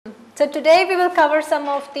So today we will cover some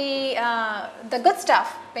of the good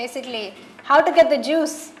stuff, basically how to get the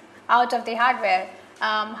juice out of the hardware,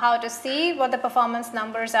 how to see what the performance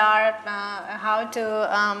numbers are, how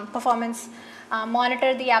to performance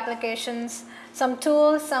monitor the applications, some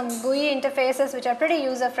tools, some GUI interfaces which are pretty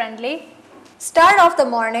user friendly. Start off the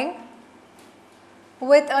morning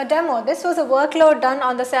with a demo. This was a workload done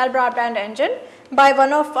on the Cell Broadband Engine by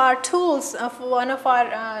one of our tools of one of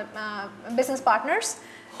our business partners.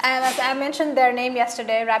 And as I mentioned their name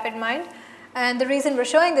yesterday, RapidMind. And the reason we're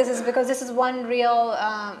showing this is because this is one real,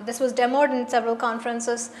 this was demoed in several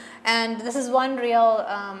conferences, and this is one real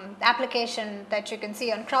application that you can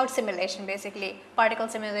see on crowd simulation, basically, particle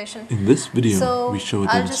simulation. In this video, we show a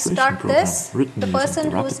demonstration program written the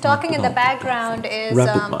person who's talking in the background is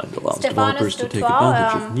RapidMind allows developers to take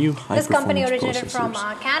advantage of new high-performance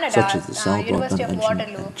processors, such as the Cell Broadband Engine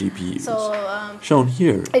and GPUs. So, shown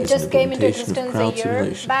here it is just an came into implementation of existence crowd a year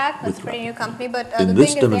simulation back. That's with a pretty new RapidMind. company, but In the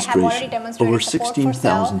this thing is they have already demonstration, demonstrated over support for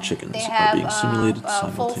Cell. 16,000 chickens They are being have simulated a full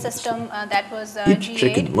simultaneously. system that was Each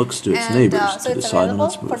chicken looks to its neighbors to decide on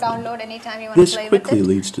its for movement. download anytime you want This to play quickly with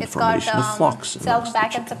it. leads to the formation of flocks amongst the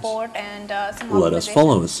backend chickens. support and some Let us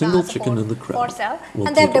follow a single support chicken in the for crowd. Cell, We'll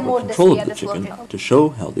and they've take over demoed this control via of the this chicken workload. to show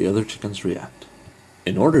how the other chickens react.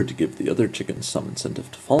 In order to give the other chickens some incentive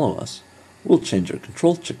to follow us, we'll change our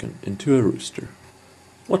control chicken into a rooster.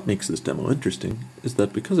 What makes this demo interesting is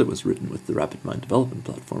that because it was written with the RapidMind development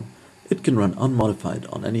platform, it can run unmodified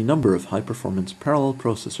on any number of high-performance parallel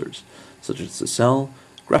processors, such as the Cell,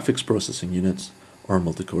 graphics processing units, or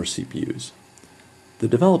multi-core CPUs. The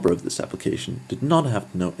developer of this application did not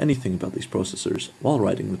have to know anything about these processors while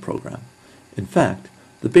writing the program. In fact,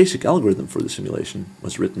 the basic algorithm for the simulation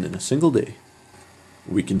was written in a single day.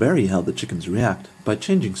 We can vary how the chickens react by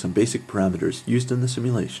changing some basic parameters used in the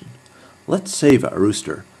simulation. Let's save our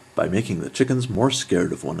rooster by making the chickens more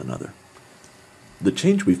scared of one another. The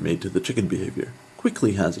change we've made to the chicken behavior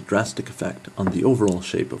quickly has a drastic effect on the overall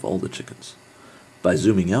shape of all the chickens. By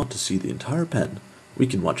zooming out to see the entire pen, we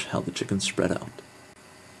can watch how the chickens spread out.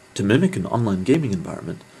 To mimic an online gaming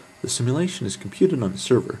environment, the simulation is computed on a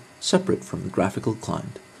server separate from the graphical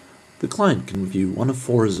client. The client can view one of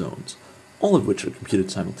 4 zones, all of which are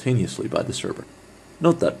computed simultaneously by the server.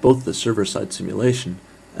 Note that both the server-side simulation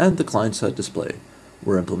and the client-side display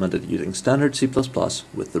were implemented using standard C++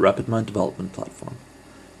 with the RapidMind development platform.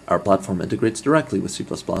 Our platform integrates directly with C++,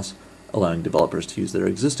 allowing developers to use their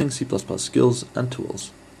existing C++ skills and tools.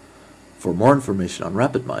 For more information on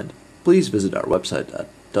RapidMind, please visit our website at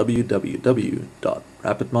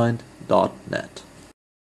www.rapidmind.net.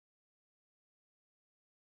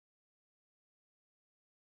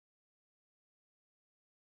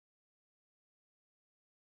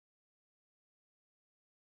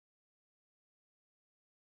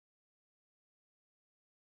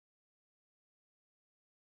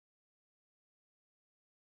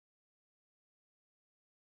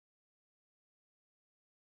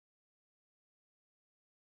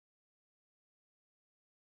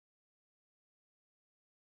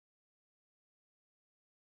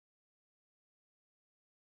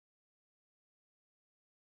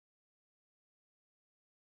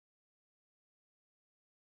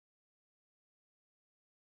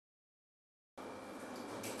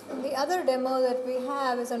 The other demo that we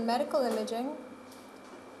have is on medical imaging.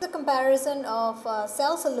 The comparison of a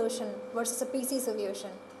Cell solution versus a PC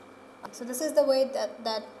solution. So this is the way that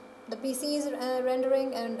the PC is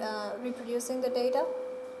rendering and reproducing the data,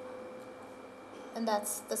 and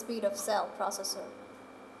that's the speed of Cell processor.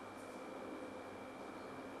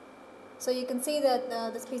 So you can see that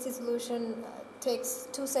this PC solution takes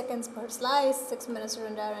 2 seconds per slice, 6 minutes to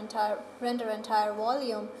render entire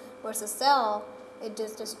volume, versus Cell, it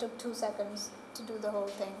just took 2 seconds to do the whole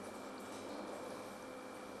thing.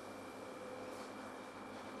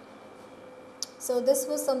 So this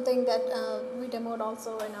was something that we demoed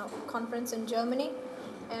also in a conference in Germany,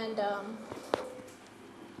 and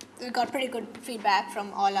we got pretty good feedback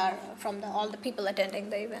from all the people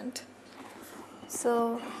attending the event.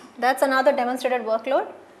 So that's another demonstrated workload.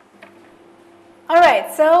 All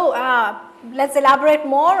right, so let's elaborate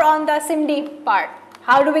more on the SIMD part.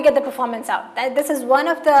 How do we get the performance out? This is one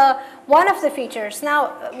of the features.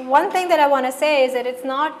 Now, one thing that I want to say is that it's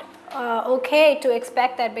not okay to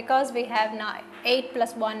expect that because we have 8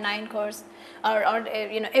 + 1 9 cores, or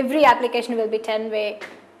every application will be 10-way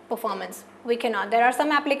performance. We cannot. There are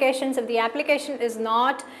some applications, if the application is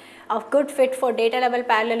not a good fit for data level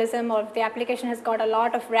parallelism, or if the application has got a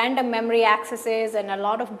lot of random memory accesses and a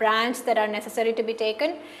lot of branch that are necessary to be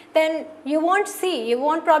taken, then you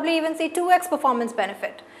won't probably even see 2x performance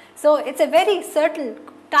benefit. So it's a very certain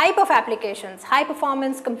type of applications, high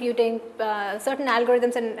performance computing, certain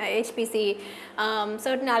algorithms in HPC,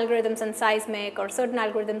 certain algorithms in seismic, or certain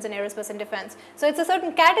algorithms in aerospace and defense. So it's a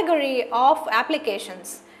certain category of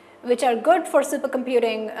applications which are good for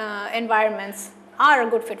supercomputing environments are a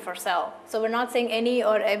good fit for cell. So we're not saying any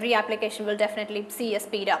or every application will definitely see a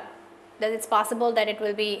speed up. That it's possible that it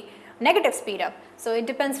will be negative speed up. So it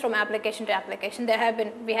depends from application to application.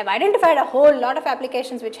 We have identified a whole lot of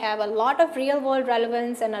applications which have a lot of real world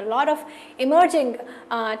relevance and a lot of emerging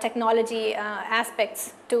technology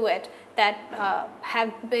aspects to it that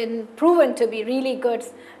have been proven to be really good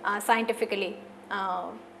scientifically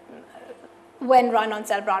when run on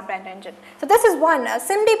cell broadband engine. So this is one,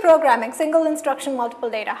 SIMD programming, single instruction multiple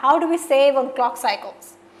data. How do we save on clock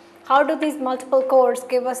cycles? How do these multiple cores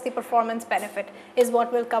give us the performance benefit is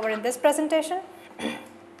what we'll cover in this presentation.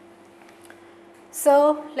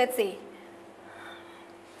 So let's see.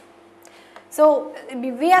 So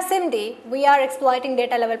via SIMD, we are exploiting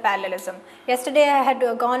data level parallelism. Yesterday I had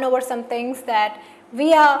gone over some things that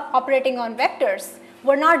via operating on vectors,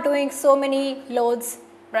 we're not doing so many loads,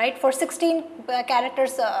 right? For 16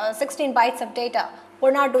 characters, 16 bytes of data,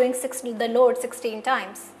 we're not doing the load 16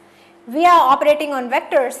 times. We are operating on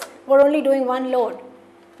vectors, we're only doing one load.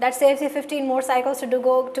 That saves you 15 more cycles to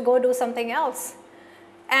go do something else.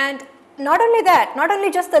 And not only that, not only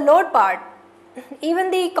just the load part, even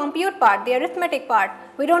the compute part, the arithmetic part,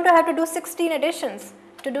 we don't have to do 16 additions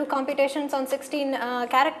to do computations on 16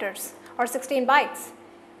 characters or 16 bytes.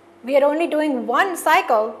 We are only doing one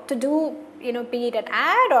cycle to do, be it an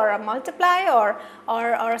add or a multiply or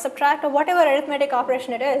a subtract or whatever arithmetic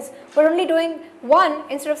operation it is. We're only doing one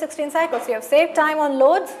instead of 16 cycles. You have saved time on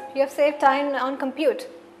loads, you have saved time on compute.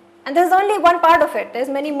 And there's only one part of it. There's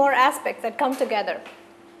many more aspects that come together.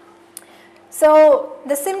 So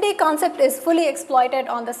the SIMD concept is fully exploited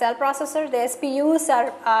on the cell processor. The SPUs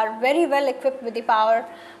are very well equipped with the power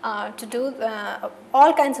to do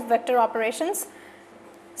all kinds of vector operations.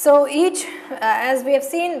 So each, as we have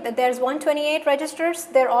seen, that there's 128 registers.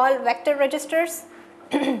 They're all vector registers.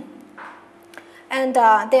 And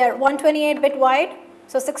they are 128 bit wide,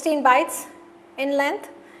 so 16 bytes in length.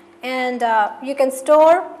 And you can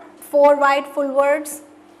store 4 wide full words,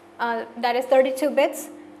 that is 32 bits,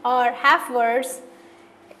 or half words,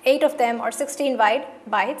 8 of them or 16 wide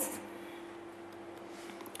bytes.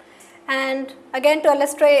 And again, to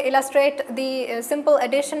illustrate the simple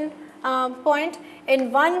addition point,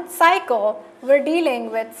 in one cycle we're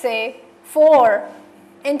dealing with, say, 4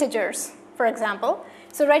 integers, for example.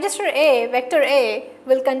 So register A, vector A,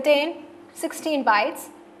 will contain 16 bytes,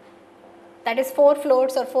 that is 4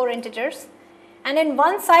 floats or 4 integers. And in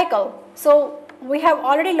one cycle, so we have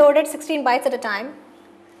already loaded 16 bytes at a time,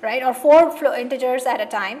 right, or 4 integers at a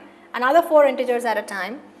time, another 4 integers at a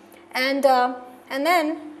time, and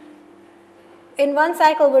then in one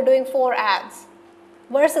cycle we're doing 4 adds.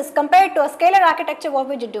 Versus compared to a scalar architecture, what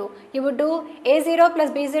would you do? You would do A0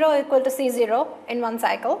 plus B0 equal to C0 in one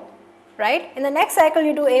cycle, right? In the next cycle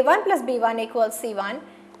you do A1 plus B1 equals C1.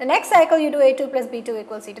 The next cycle you do A2 plus B2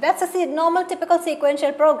 equals C2. That's a normal typical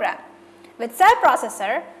sequential program. With cell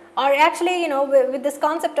processor, or actually, with this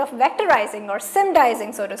concept of vectorizing or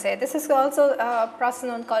SIMDizing, so to say, this is also a process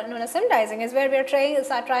known as SIMDizing, is where we are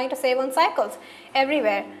trying to save on cycles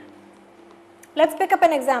everywhere. Let's pick up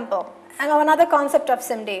an example and another concept of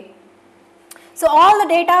SIMD. So all the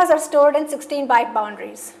data are stored in 16 byte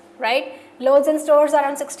boundaries, right? Loads and stores are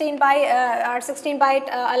on 16 byte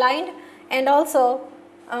aligned, and also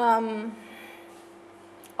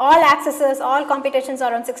all accesses, all computations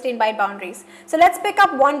are on 16 byte boundaries. So let's pick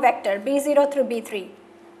up one vector, B0 through B3.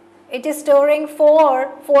 It is storing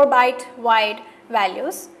 4 byte wide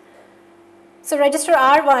values. So register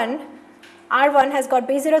R1 has got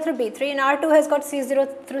B0 through B3, and R2 has got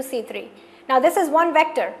C0 through C3. Now this is one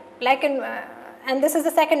vector, and this is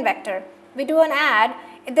the second vector. We do an add,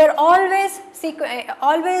 they're always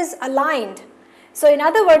aligned. So in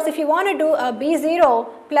other words, if you want to do a B0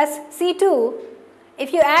 plus C2,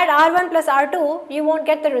 if you add R1 plus R2, you won't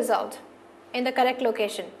get the result in the correct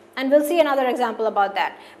location. And we'll see another example about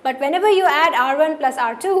that. But whenever you add R1 plus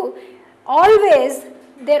R2,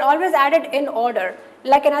 they're always added in order.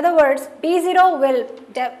 Like in other words,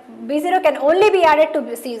 B0 can only be added to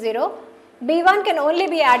C0, B1 can only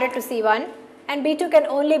be added to C1, and B2 can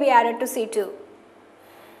only be added to C2.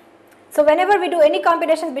 So whenever we do any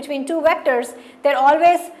computations between two vectors, they're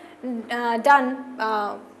always done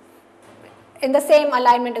in the same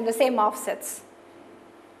alignment, in the same offsets.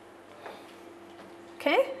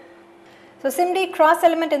 Okay? So SIMD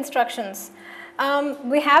cross-element instructions.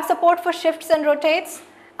 We have support for shifts and rotates.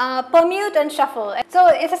 permute and shuffle. So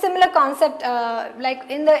it's a similar concept like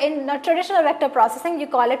in traditional vector processing you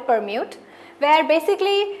call it permute, where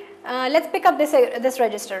basically let's pick up this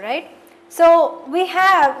register, right. So we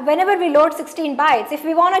have, whenever we load 16 bytes, if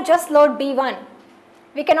we want to just load B1,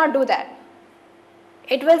 we cannot do that.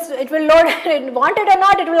 It will load, want it or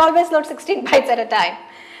not, it will always load 16 bytes at a time.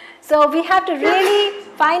 So we have to really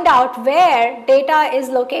find out where data is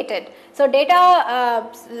located. So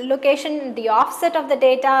data location, the offset of the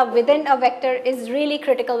data within a vector is really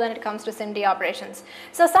critical when it comes to SIMD operations.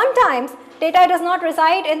 So sometimes data does not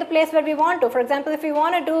reside in the place where we want to. For example, if we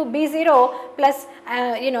want to do B0 plus,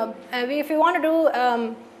 if we want to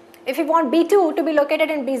do, if we want B2 to be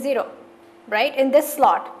located in B0, right, in this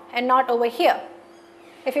slot and not over here.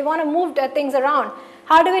 If we want to move things around,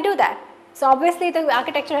 how do we do that? So obviously the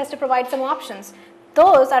architecture has to provide some options.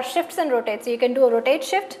 Those are shifts and rotates. So you can do a rotate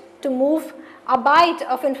shift to move a byte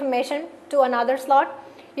of information to another slot.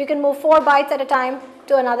 You can move 4 bytes at a time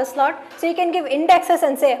to another slot. So you can give indexes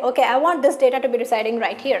and say, okay, I want this data to be residing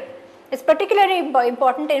right here. It's particularly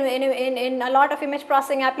important in a lot of image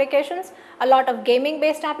processing applications, a lot of gaming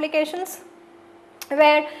based applications,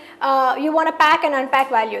 where you want to pack and unpack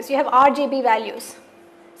values. You have RGB values.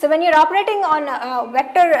 So when you're operating on a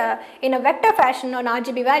vector, in a vector fashion on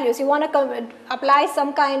RGB values, you want to apply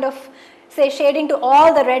some kind of, say, shading to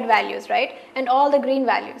all the red values, right, and all the green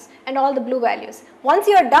values and all the blue values. Once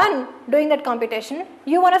you are done doing that computation,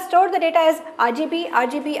 you want to store the data as RGB,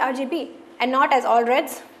 RGB, RGB, and not as all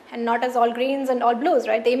reds and not as all greens and all blues,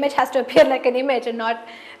 right. The image has to appear like an image and not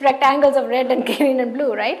rectangles of red and green and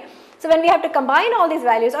blue, right. So when we have to combine all these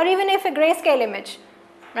values, or even if a grayscale image,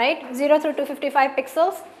 right, 0 through 255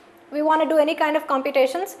 pixels, we want to do any kind of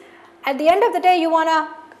computations. At the end of the day, you want to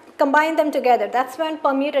combine them together. That's when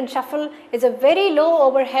permute and shuffle is a very low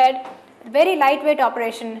overhead, very lightweight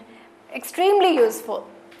operation, extremely useful.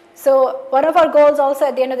 So one of our goals also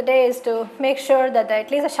at the end of the day is to make sure that at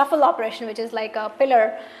least a shuffle operation, which is like a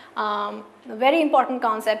pillar, a very important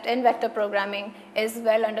concept in vector programming, is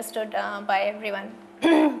well understood by everyone.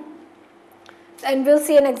 And we'll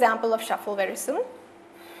see an example of shuffle very soon.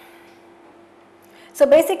 So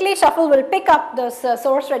basically shuffle will pick up the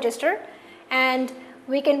source register and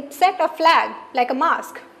we can set a flag like a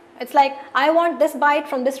mask. It's like, I want this byte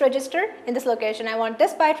from this register in this location, I want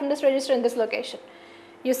this byte from this register in this location.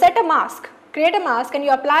 You set a mask, create a mask, and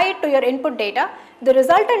you apply it to your input data. The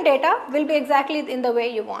resultant data will be exactly in the way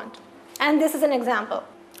you want. And this is an example.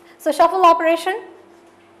 So shuffle operation.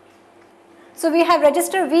 So we have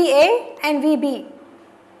register VA and VB,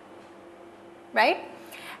 right?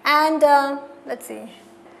 And let's see,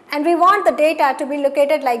 and we want the data to be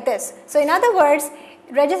located like this. So in other words,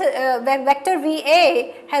 vector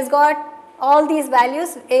VA has got all these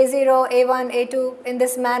values A0, A1, A2 in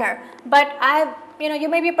this manner. But you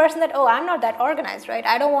may be a person that, oh, I'm not that organized, right?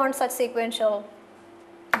 I don't want such sequential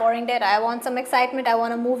boring data. I want some excitement. I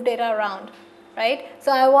want to move data around, right?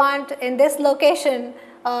 So I want in this location,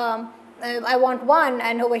 I want 1,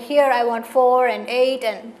 and over here I want 4 and 8,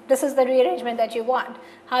 and this is the rearrangement that you want.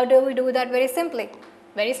 How do we do that? Very simply,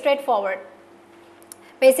 very straightforward.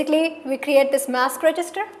 Basically, we create this mask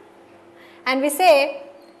register and we say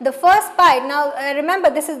the first byte, now remember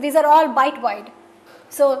these are all byte wide.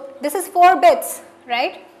 So this is 4 bits,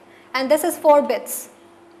 right? And this is 4 bits.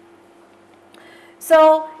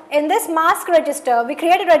 So in this mask register, we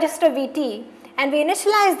create a register VT and we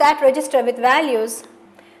initialize that register with values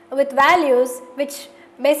which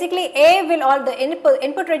basically A will all the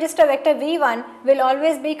input register vector V1 will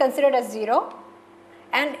always be considered as 0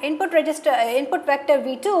 and input vector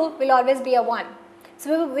V2 will always be a 1.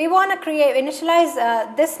 So we want to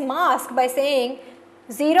initialize this mask by saying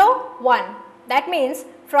 0, 1. That means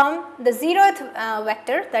from the 0th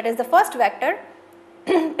vector, that is the first vector,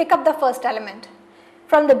 pick up the first element.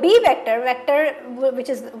 From the B vector which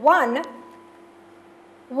is 1,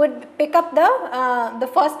 would pick up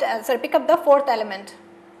pick up the 4th element.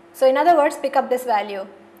 So in other words, pick up this value.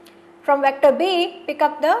 From vector B, pick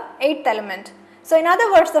up the 8th element. So in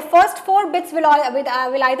other words, the first 4 bits will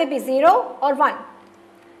either be 0 or 1.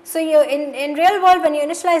 So you in real world, when you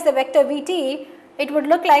initialize the vector VT, it would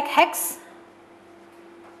look like hex.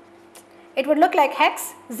 It would look like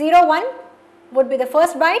hex 0, 1 would be the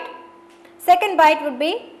first byte. Second byte would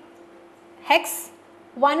be hex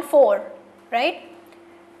 1, 4, right?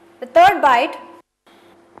 The third byte,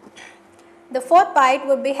 the 4th byte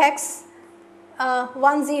would be hex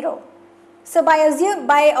 1, 0. So by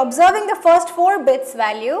observing the first 4 bits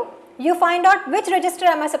value, you find out which register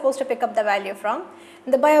am I supposed to pick up the value from.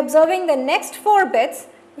 By observing the next 4 bits,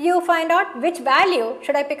 you find out which value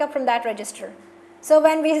should I pick up from that register. So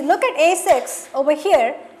when we look at A6 over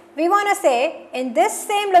here, we want to say in this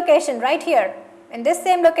same location right here, in this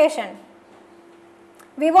same location,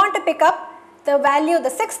 we want to pick up the value, the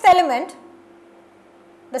 6th element,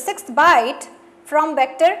 the 6th byte from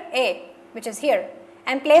vector A, which is here,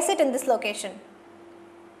 and place it in this location.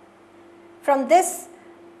 From this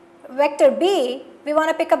vector B, we want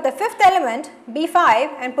to pick up the 5th element,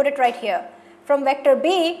 B5, and put it right here. From vector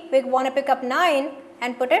B, we want to pick up 9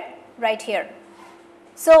 and put it right here.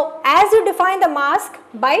 So, as you define the mask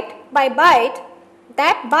byte by byte,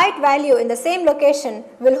 that byte value in the same location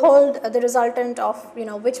will hold the resultant of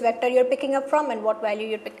which vector you are picking up from and what value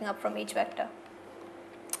you are picking up from each vector.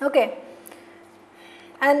 Okay.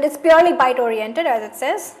 And it is purely byte oriented, as it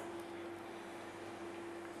says.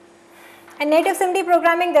 In native SIMD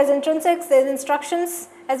programming, there is intrinsics, there is instructions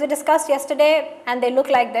as we discussed yesterday, and they look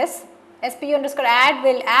like this. SPE_add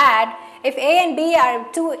will add, if A and B are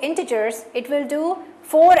 2 integers, it will do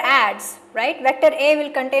 4 adds, right? Vector A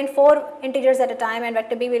will contain 4 integers at a time and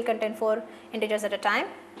vector B will contain 4 integers at a time.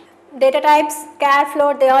 Data types, char,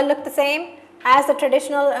 float, they all look the same as the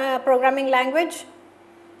traditional programming language.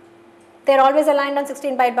 They are always aligned on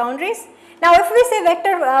 16 byte boundaries. Now, if we say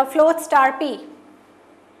vector float star P,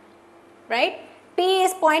 right? P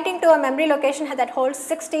is pointing to a memory location that holds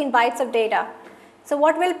 16 bytes of data. So,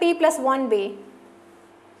 what will P plus 1 be?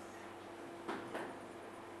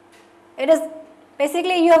 It is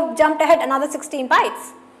basically you have jumped ahead another 16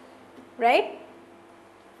 bytes, right?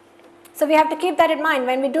 So, we have to keep that in mind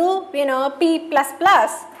when we do P plus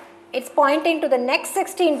plus, it is pointing to the next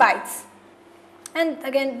 16 bytes. And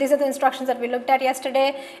again, these are the instructions that we looked at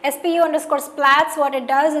yesterday. SPE_splats, what it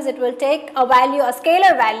does is it will take a value, a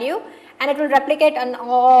scalar value, and it will replicate on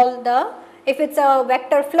all the, if it's a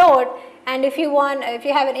vector float, and if you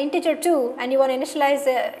have an integer 2 and you want to initialize,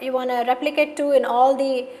 you want to replicate 2 in all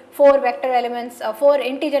the 4 vector elements, 4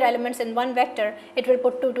 integer elements in one vector, it will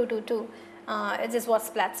put 2, 2, 2, 2. This is what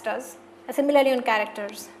splats does. Similarly on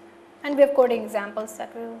characters. And we have coding examples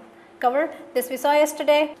that we will cover. This we saw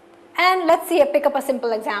yesterday. And let's pick up a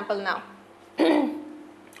simple example now.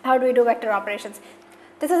 How do we do vector operations?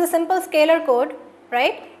 This is a simple scalar code,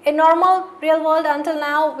 right? In normal real world until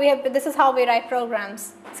now, this is how we write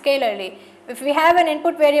programs scalarly. If we have an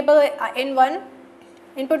input variable in one,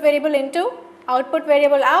 input variable into, output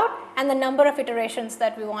variable out, and the number of iterations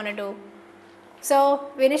that we want to do. So,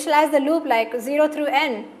 we initialize the loop like 0 through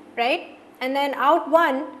n, right? And then out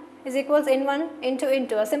 1 is equals in 1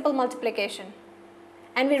 into, a simple multiplication.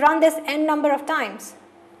 And we run this n number of times.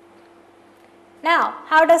 Now,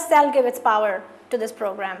 how does cell give its power to this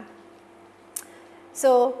program?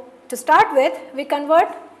 So, to start with, we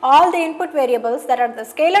convert all the input variables that are the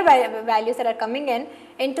scalar values that are coming in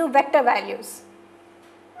into vector values.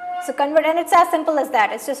 So, convert, and it's as simple as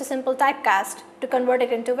that. It's just a simple typecast to convert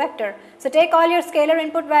it into vector. So, take all your scalar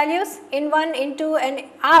input values in 1, into, and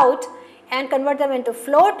out, and convert them into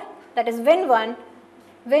float, that is win1,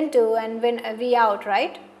 win2, and v out,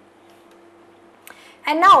 right?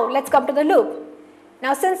 And now, let's come to the loop.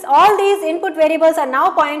 Now, since all these input variables are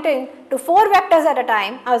now pointing to 4 vectors at a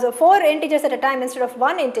time, so 4 integers at a time instead of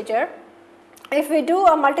 1 integer, if we do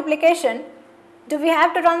a multiplication, do we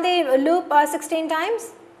have to run the loop 16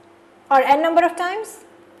 times or n number of times?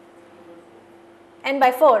 N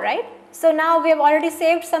by 4, right? So, now we have already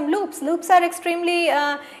saved some loops. Loops are extremely,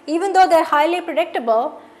 even though they are highly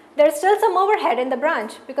predictable, there is still some overhead in the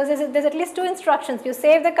branch because there is at least 2 instructions. You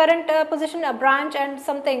save the current position, a branch and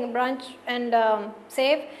something, branch and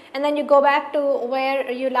save, and then you go back to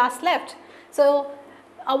where you last left. So,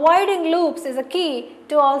 avoiding loops is a key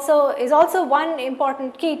to is also one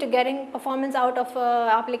important key to getting performance out of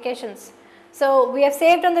applications. So, we have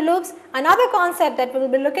saved on the loops. Another concept that we will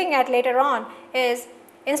be looking at later on is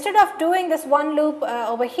instead of doing this one loop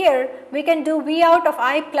over here, we can do v out of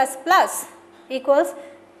I plus plus equals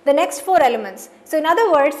the next 4 elements. So, in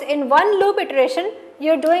other words, in one loop iteration,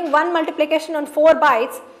 you are doing one multiplication on 4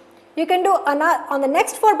 bytes. You can do on the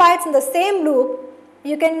next 4 bytes in the same loop,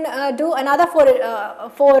 you can do another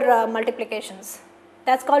 4 multiplications.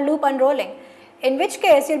 That is called loop unrolling. In which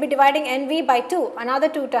case, you will be dividing NV by 2, another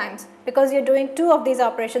 2 times, because you are doing 2 of these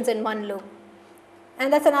operations in one loop.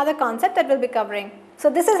 And that is another concept that we will be covering. So,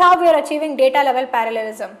 this is how we are achieving data level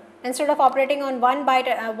parallelism. Instead of operating on one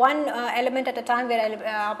element at a time, we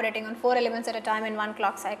are operating on 4 elements at a time in one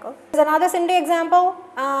clock cycle. There is another SIMD example.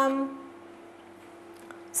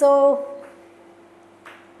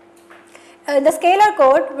 In the scalar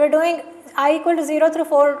code, we are doing I equal to 0 through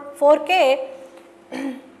 4k,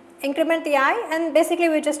 increment the I, and basically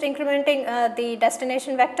we are just incrementing the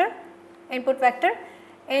destination vector, input vector.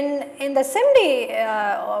 In the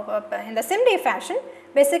SIMD fashion,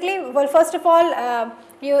 basically, well, first of all,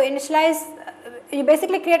 you initialize, you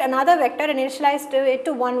basically create another vector and initialize it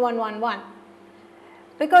to 1 1 1 1,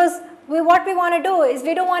 because what we want to do is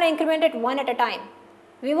we don't want to increment it one at a time.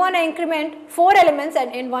 We want to increment 4 elements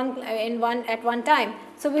at one time.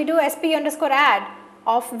 So we do SPE underscore add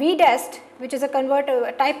of vdest, which is a converter,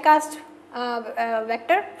 a typecast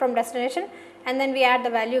vector from destination, and then we add the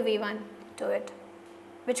value v1 to it,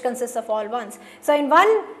 which consists of all ones. So in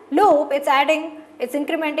one loop, it's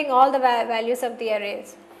incrementing all the values of the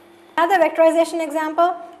arrays. Another vectorization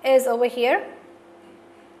example is over here.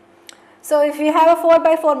 So if you have a 4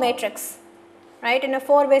 by 4 matrix, right, in a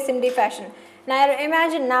 4-way SIMD fashion. Now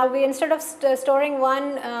imagine, now we, instead of storing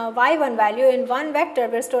one y1 value in one vector,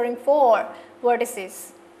 we are storing 4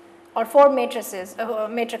 vertices or 4 matrices,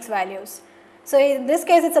 matrix values. So in this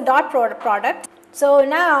case, it's a dot product. So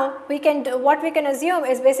now we can do, what we can assume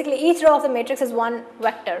is basically each row of the matrix is one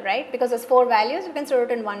vector, right? Because there's 4 values, you can store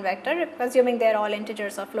it in one vector, assuming they're all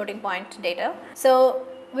integers or floating point data. So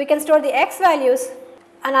we can store the x values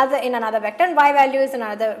in another vector, and y value is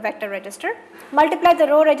another vector register. Multiply the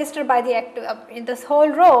row register by the in this whole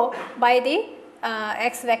row by the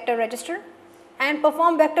x vector register, and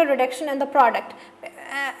perform vector reduction in the product.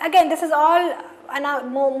 Again, this is all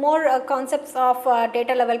more concepts of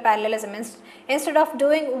data level parallelism. Instead of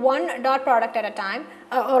doing one dot product at a time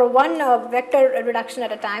or one vector reduction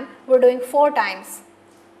at a time, we are doing 4 times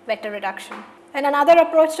vector reduction. And another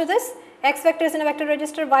approach to this, x vector is in a vector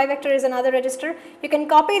register, y vector is another register. You can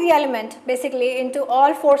copy the element basically into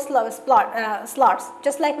all 4 slots,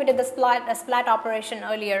 just like we did the splat operation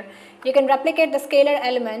earlier. You can replicate the scalar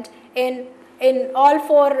element in all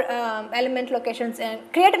 4 element locations and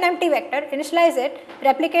create an empty vector, initialize it,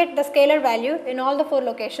 replicate the scalar value in all the 4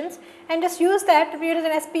 locations, and just use that to use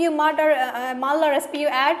an SPU mul or SPU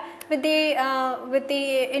add with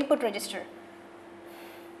the input register.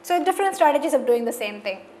 So different strategies of doing the same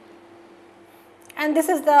thing. And this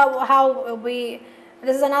is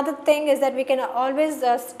this is another thing, is that we can always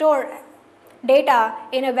store data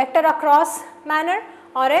in a vector across manner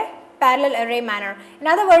or a parallel array manner. In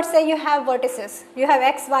other words, say you have vertices, you have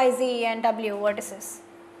x, y, z and w vertices,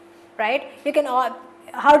 right? You can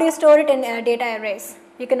how do you store it in data arrays?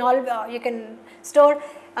 You can store,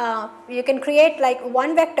 you can create like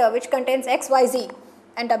one vector which contains x, y, z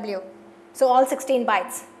and w. So all 16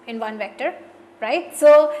 bytes in one vector, right?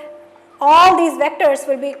 So all these vectors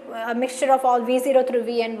will be a mixture of all v0 through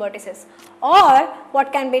vn vertices. Or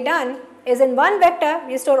what can be done is, in one vector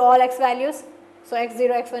you store all x values, so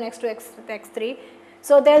x0, x1, x2, x3.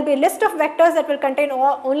 So there will be a list of vectors that will contain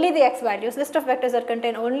only the x values, list of vectors that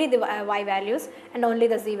contain only the y values and only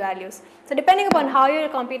the z values. So depending upon how your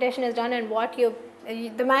computation is done and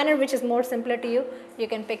the manner which is more simpler to you, you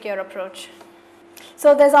can pick your approach.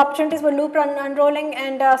 So there's opportunities for loop unrolling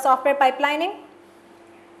and software pipelining,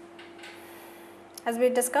 as we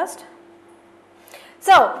discussed.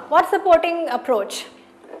 So what's the porting approach?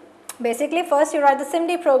 Basically, first you write the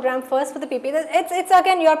SIMD program first for the PP. It's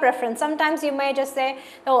again your preference. Sometimes you may just say,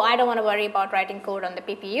 oh, I don't want to worry about writing code on the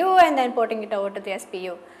PPU and then porting it over to the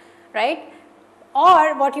SPU, right?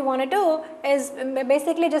 Or what you want to do is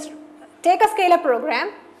basically just take a scalar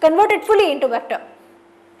program, convert it fully into vector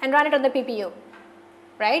and run it on the PPU,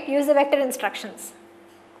 right? Use the vector instructions.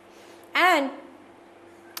 And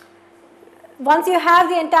once you have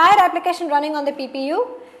the entire application running on the PPU,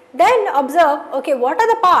 then observe, okay, what are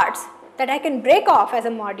the parts that I can break off as a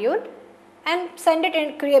module and send it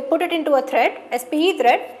in, put it into a thread, SPE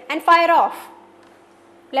thread, and fire off.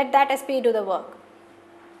 Let that SPE do the work.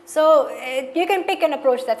 So you can pick an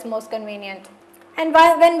approach that's most convenient. And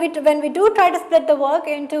when we do try to split the work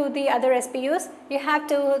into the other SPUs, you have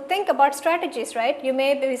to think about strategies, right? You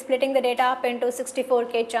may be splitting the data up into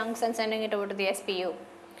 64K chunks and sending it over to the SPU.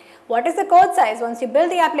 What is the code size? Once you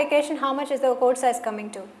build the application, how much is the code size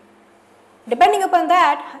coming to? Depending upon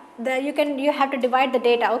that, you have to divide the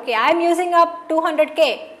data. Okay, I am using up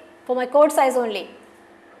 200K for my code size only.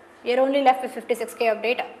 You are only left with 56K of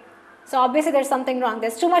data. So obviously there is something wrong. There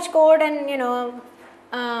is too much code and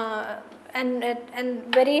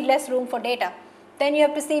and very less room for data. Then you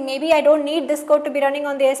have to see, maybe I don't need this code to be running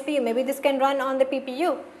on the SPU. Maybe this can run on the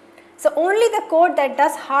PPU. So only the code that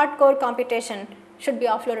does hardcore computation should be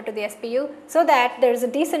offloaded to the SPU, so that there is a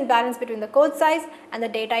decent balance between the code size and the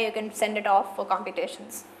data you can send it off for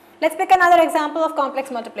computations. Let's pick another example of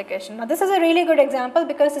complex multiplication. Now this is a really good example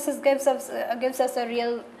because this gives us a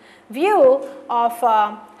real view of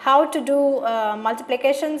how to do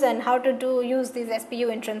multiplications and how to use these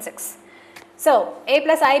SPU intrinsics. So a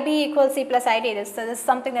plus ib equals c plus id. This is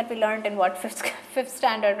something that we learned in what, fifth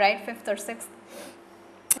standard, right? 5th or 6th.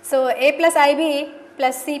 So a plus ib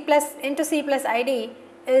plus c plus id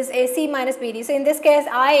is AC minus BD. So in this case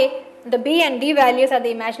the B and D values are the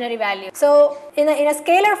imaginary values. So in a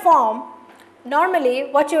scalar form, normally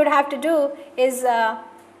what you would have to do is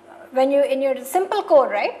when you in your simple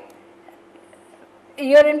code, right,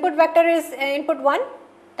 your input vector is input 1,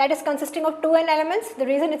 that is consisting of 2n elements. The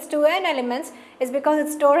reason it's 2n elements is because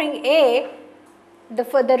it's storing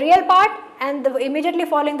the real part, and the immediately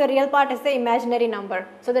following the real part is the imaginary number.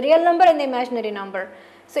 So the real number and the imaginary number.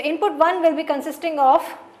 So input 1 will be consisting of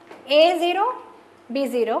A0,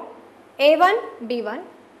 B0, A1, B1,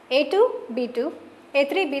 A2, B2,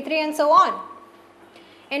 A3, B3 and so on.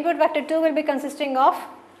 Input vector 2 will be consisting of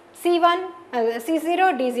C1,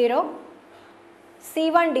 C0, D0,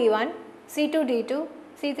 C1, D1, C2, D2,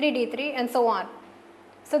 C3, D3 and so on.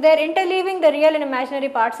 So they are interleaving the real and imaginary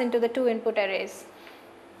parts into the two input arrays.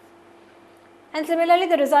 And similarly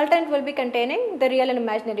the resultant will be containing the real and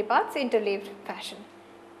imaginary parts interleaved fashion.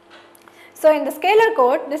 So in the scalar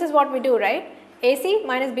code, this is what we do, right? AC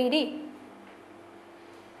minus BD.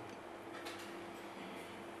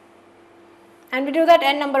 And we do that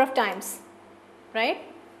n number of times, right?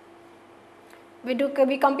 We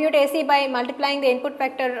compute AC by multiplying the input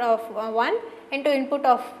vector of 1 into input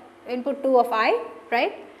 2 of I,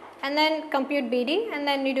 right? And then compute BD, and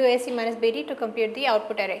then we do AC minus BD to compute the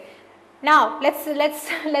output array. Now let's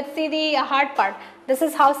see the hard part. This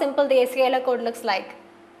is how simple the scalar code looks like.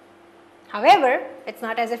 However, it's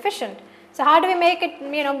not as efficient. So how do we make it,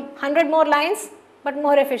 100 more lines but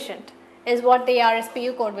more efficient is what the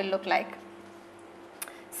RSPU code will look like.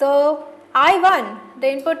 So I1,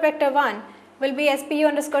 the input vector 1, will be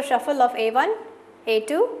SPU_shuffle of A1,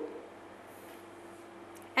 A2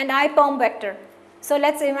 and IPOM vector. So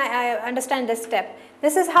let's understand this step.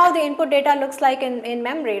 This is how the input data looks like in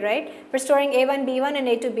memory, right? We're storing A1, B1 and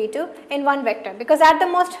A2, B2 in one vector, because at the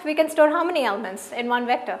most we can store how many elements in one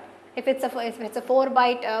vector if it's a 4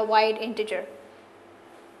 byte wide integer?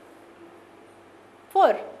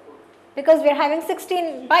 4, because we are having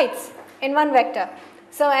 16 bytes in one vector.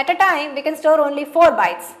 So at a time we can store only 4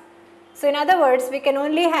 bytes. So in other words, we can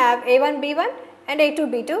only have A1, B1 and A2,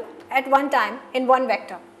 B2 at one time in one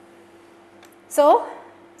vector. So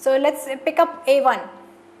let's pick up A1,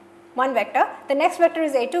 one vector. The next vector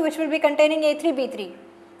is A2, which will be containing A3, B3.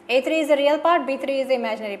 A3 is the real part, B3 is the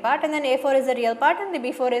imaginary part, and then A4 is the real part and the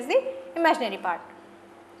B4 is the imaginary part.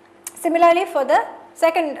 Similarly for the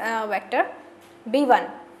second vector, B1.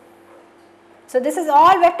 So this is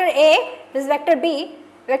all vector A, this is vector B.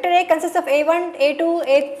 Vector A consists of A1, A2,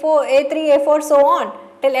 A4, A3, A4 so on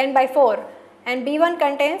till n by 4, and B1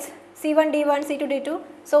 contains C1, D1, C2, D2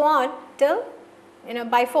 so on till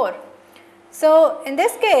by 4. So in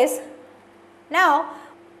this case, now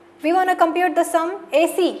we want to compute the sum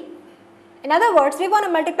AC. In other words, we want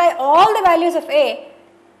to multiply all the values of A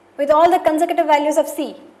with all the consecutive values of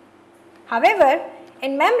C. However,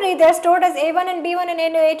 in memory they are stored as A1 and B1 and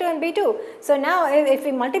A2 and B2. So now if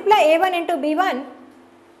we multiply A1 into B1,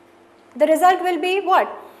 the result will be what?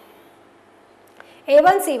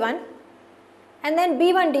 A1 C1 and then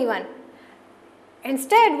B1 D1.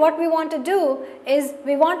 Instead what we want to do is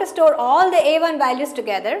we want to store all the A1 values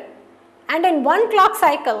together, and in one clock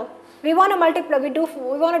cycle we want to multiply, we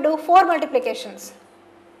want to do 4 multiplications,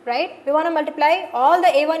 right? We want to multiply all the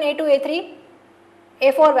A1, A2, A3,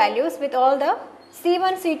 A4 values with all the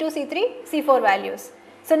C1, C2, C3, C4 values.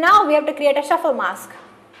 So now we have to create a shuffle mask.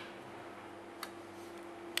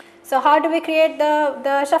 So how do we create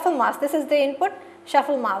the shuffle mask? This is the input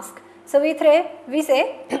shuffle mask. So we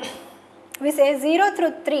say 0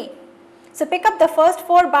 through 3. So pick up the first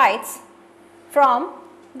 4 bytes from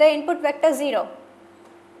the input vector 0,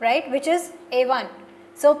 right, which is A1.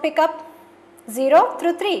 So pick up 0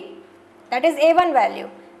 through 3, that is A1 value.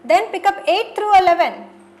 Then pick up 8 through 11,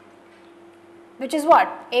 which is what?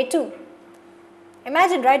 A2.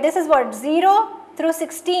 Imagine, right, this is what? 0 through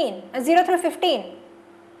 16, 0 through 15,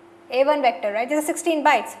 A1 vector, right? This is 16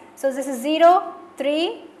 bytes. So this is 0,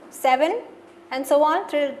 3, 7 and so on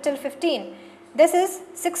till 15. This is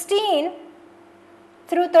 16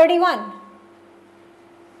 through 31,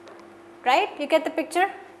 right? You get the picture?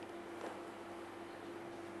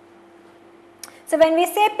 So when we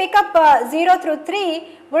say pick up 0 through 3,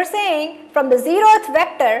 we are saying from the 0th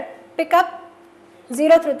vector pick up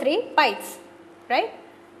 0 through 3 bytes, right,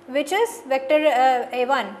 which is vector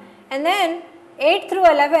A1, and then 8 through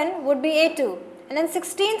 11 would be A2, and then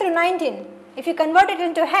 16 through 19. If you convert it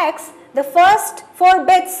into hex, the first 4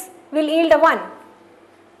 bits will yield a 1.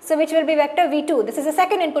 So which will be vector V2. This is the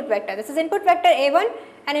second input vector. This is input vector A1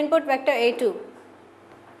 and input vector A2.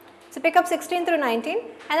 So pick up 16 through 19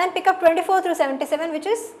 and then pick up 24 through 77, which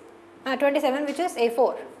is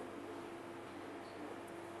A4.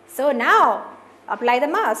 So now apply the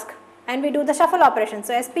mask and we do the shuffle operation.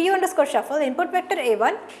 So SPU underscore shuffle, input vector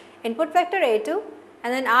A1, input vector A2,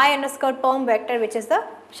 and then I underscore perm vector, which is the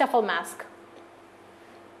shuffle mask.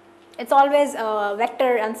 It's always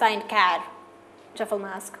vector unsigned char, shuffle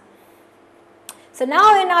mask. So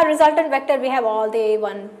now in our resultant vector we have all the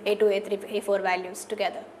A1, A2, A3, A4 values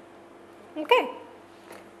together. Okay.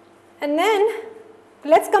 And then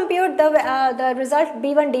let's compute the result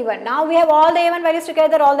B1, D1. Now we have all the A1 values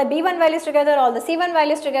together, all the B1 values together, all the C1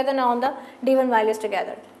 values together, and all the D1 values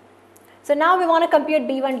together. So now we want to compute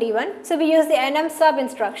B1, D1. So we use the NM sub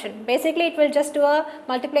instruction. Basically it will just do a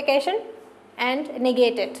multiplication and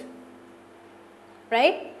negate it,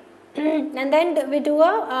 right? And then we do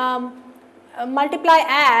a multiply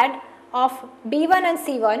add of B1 and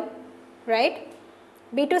C1, right?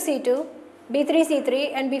 B2, C2, B3,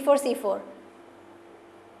 C3, and B4, C4.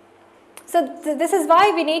 So this is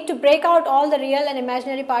why we need to break out all the real and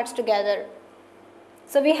imaginary parts together.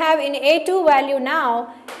 So we have in A2 value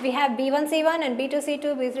now, we have B1, C1 and B2, C2,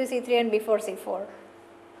 B3, C3 and B4, C4.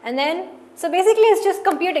 And then, so basically it's just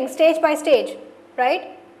computing stage by stage,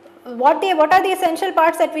 right? What are the essential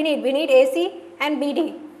parts that we need? We need AC and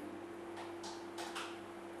BD.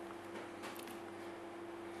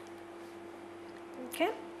 Okay.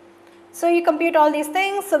 So you compute all these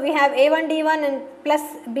things. So we have A1, D1 and plus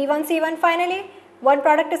B1, C1 finally. One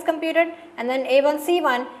product is computed and then A1,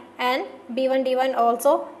 C1 and B1, D1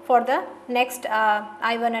 also for the next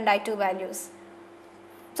I1 and I2 values.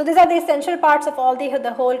 So these are the essential parts of all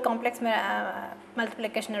the whole complex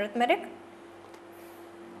multiplication arithmetic.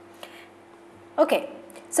 Okay.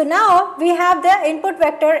 So now we have the input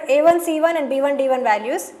vector A1, C1 and B1, D1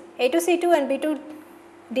 values, A2, C2 and B2,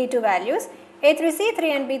 D2 values, A3, C3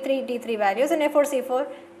 and B3, D3 values, and A4, C4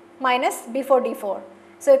 minus B4, D4.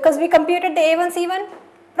 So because we computed the A1, C1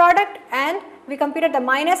 product and we computed the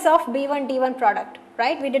minus of B1, D1 product,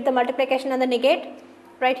 right? We did the multiplication and the negate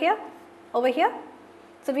right here, over here.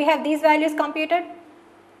 So we have these values computed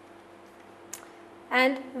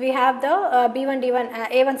and we have the B1,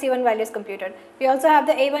 D1, A1, C1 values computed. We also have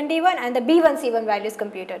the A1, D1 and the B1, C1 values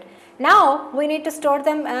computed. Now we need to store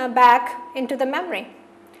them back into the memory.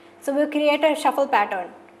 So we create a shuffle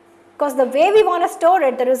pattern because the way we want to store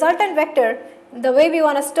it, the resultant vector, the way we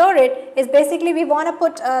want to store it is basically we want to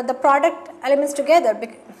put the product elements together.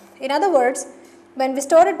 In other words, when we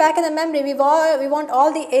store it back in the memory, we want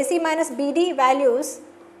all the AC minus BD values,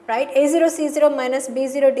 right? A0, C0 minus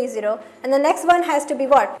B0, D0, and the next one has to be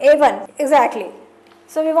what? A1, exactly.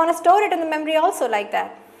 So we want to store it in the memory also like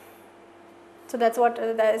that. So that's what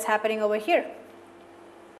that is happening over here.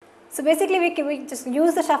 So basically we just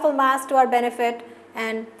use the shuffle mask to our benefit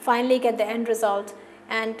and finally get the end result.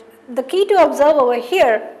 And the key to observe over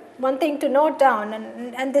here, one thing to note down,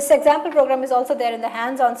 and this example program is also there in the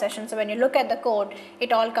hands-on session. So when you look at the code,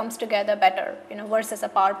 it all comes together better, versus a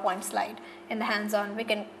PowerPoint slide in the hands-on. We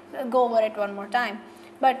can go over it one more time.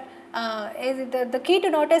 But the key to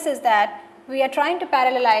notice is that we are trying to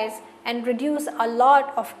parallelize and reduce a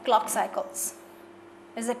lot of clock cycles.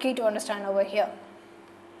 Is the key to understand over here.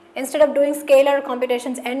 Instead of doing scalar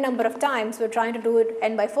computations n number of times, we are trying to do it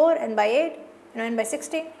n by 4, n by 8, n by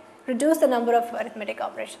 60, reduce the number of arithmetic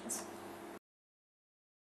operations.